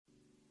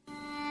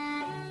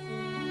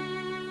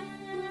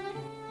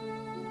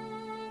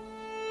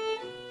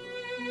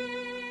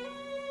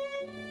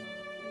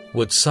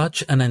Would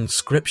such an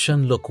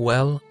inscription look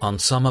well on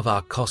some of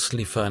our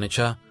costly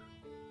furniture?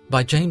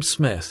 By James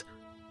Smith,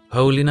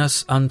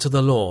 Holiness unto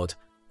the Lord,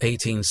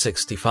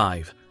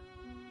 1865.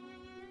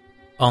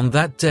 On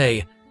that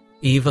day,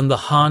 even the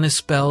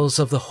harness bells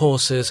of the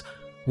horses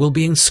will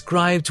be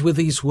inscribed with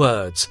these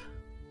words,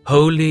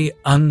 Holy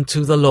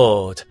unto the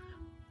Lord,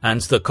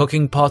 and the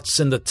cooking pots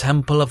in the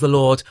temple of the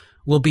Lord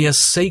will be as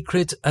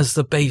sacred as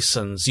the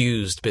basins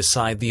used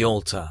beside the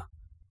altar.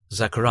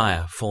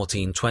 Zechariah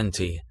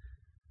 14:20.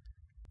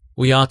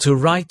 We are to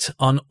write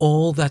on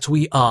all that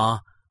we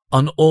are,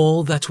 on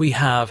all that we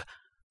have,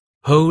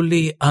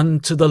 Holy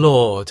unto the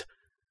Lord.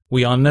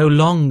 We are no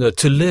longer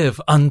to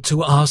live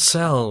unto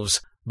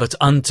ourselves, but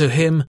unto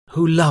Him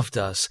who loved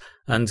us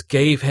and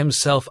gave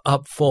Himself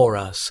up for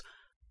us.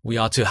 We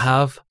are to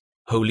have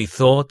holy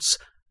thoughts,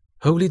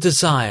 holy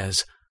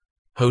desires,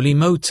 holy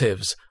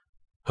motives,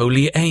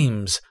 holy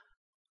aims,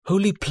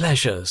 holy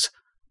pleasures,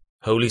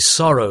 holy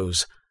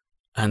sorrows,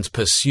 and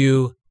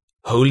pursue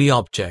holy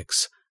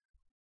objects.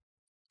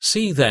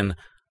 See then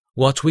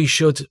what we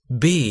should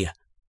be,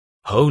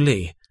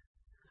 holy.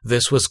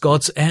 This was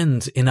God's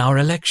end in our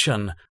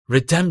election,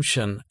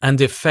 redemption, and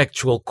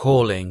effectual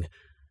calling.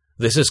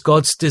 This is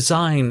God's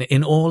design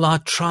in all our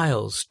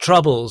trials,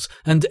 troubles,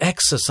 and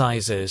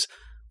exercises.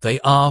 They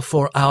are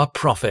for our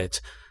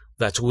profit,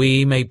 that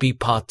we may be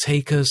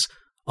partakers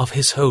of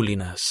His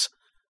holiness.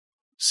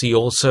 See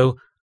also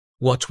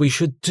what we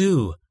should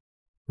do,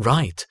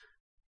 right,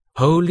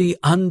 holy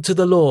unto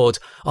the Lord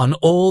on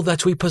all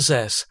that we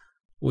possess.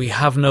 We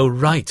have no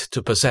right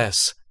to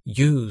possess,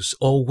 use,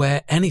 or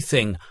wear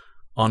anything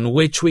on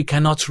which we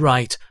cannot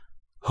write,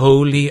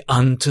 Holy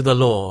unto the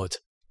Lord.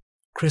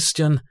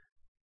 Christian,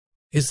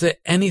 is there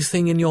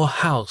anything in your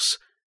house,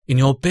 in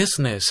your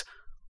business,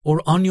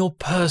 or on your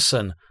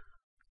person,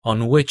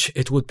 on which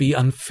it would be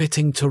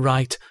unfitting to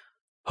write,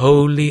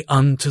 Holy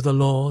unto the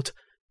Lord?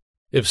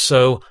 If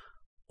so,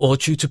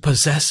 ought you to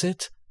possess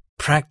it,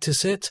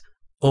 practice it,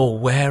 or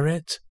wear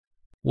it?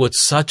 Would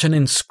such an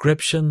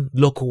inscription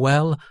look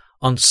well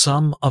on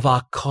some of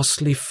our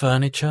costly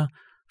furniture,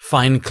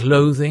 fine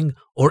clothing,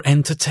 or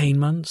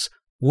entertainments?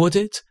 Would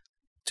it?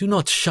 Do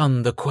not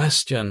shun the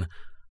question,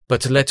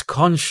 but let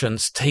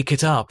conscience take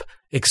it up,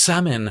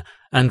 examine,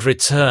 and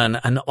return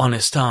an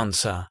honest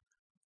answer.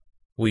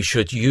 We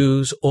should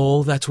use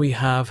all that we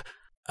have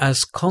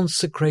as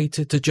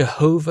consecrated to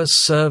Jehovah's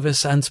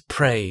service and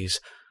praise.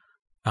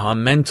 Our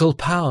mental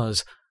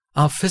powers,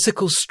 our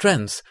physical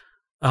strength,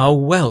 our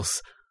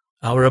wealth,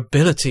 our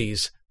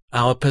abilities,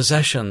 our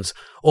possessions,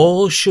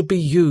 all should be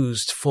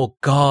used for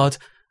God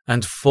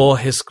and for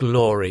His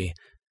glory.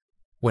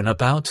 When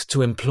about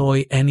to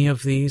employ any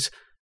of these,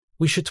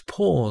 we should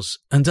pause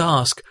and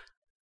ask,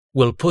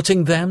 will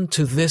putting them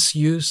to this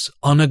use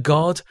honor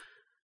God?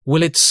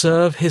 Will it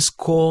serve His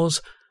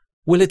cause?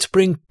 Will it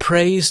bring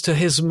praise to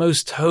His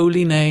most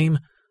holy name?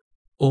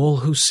 All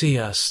who see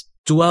us,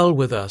 dwell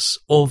with us,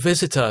 or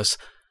visit us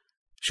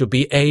should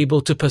be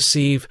able to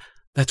perceive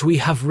that we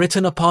have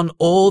written upon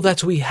all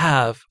that we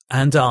have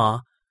and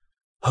are,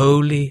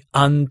 Holy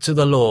unto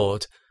the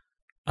Lord.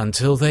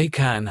 Until they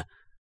can,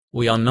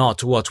 we are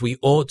not what we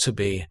ought to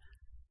be,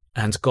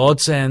 and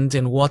God's end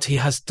in what He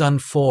has done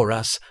for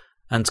us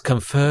and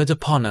conferred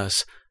upon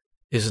us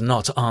is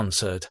not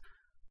answered.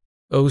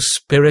 O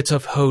Spirit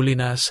of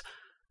holiness,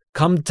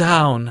 come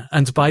down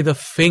and by the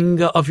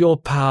finger of your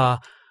power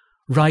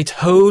write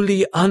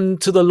Holy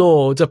unto the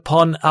Lord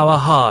upon our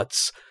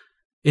hearts.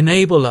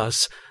 Enable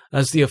us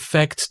as the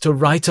effect to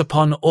write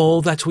upon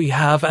all that we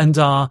have and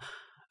are,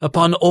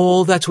 upon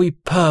all that we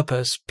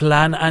purpose,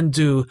 plan, and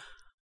do,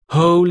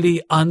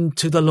 Holy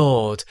unto the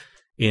Lord,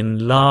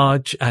 in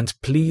large and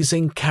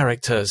pleasing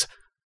characters,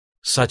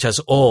 such as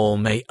all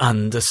may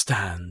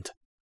understand.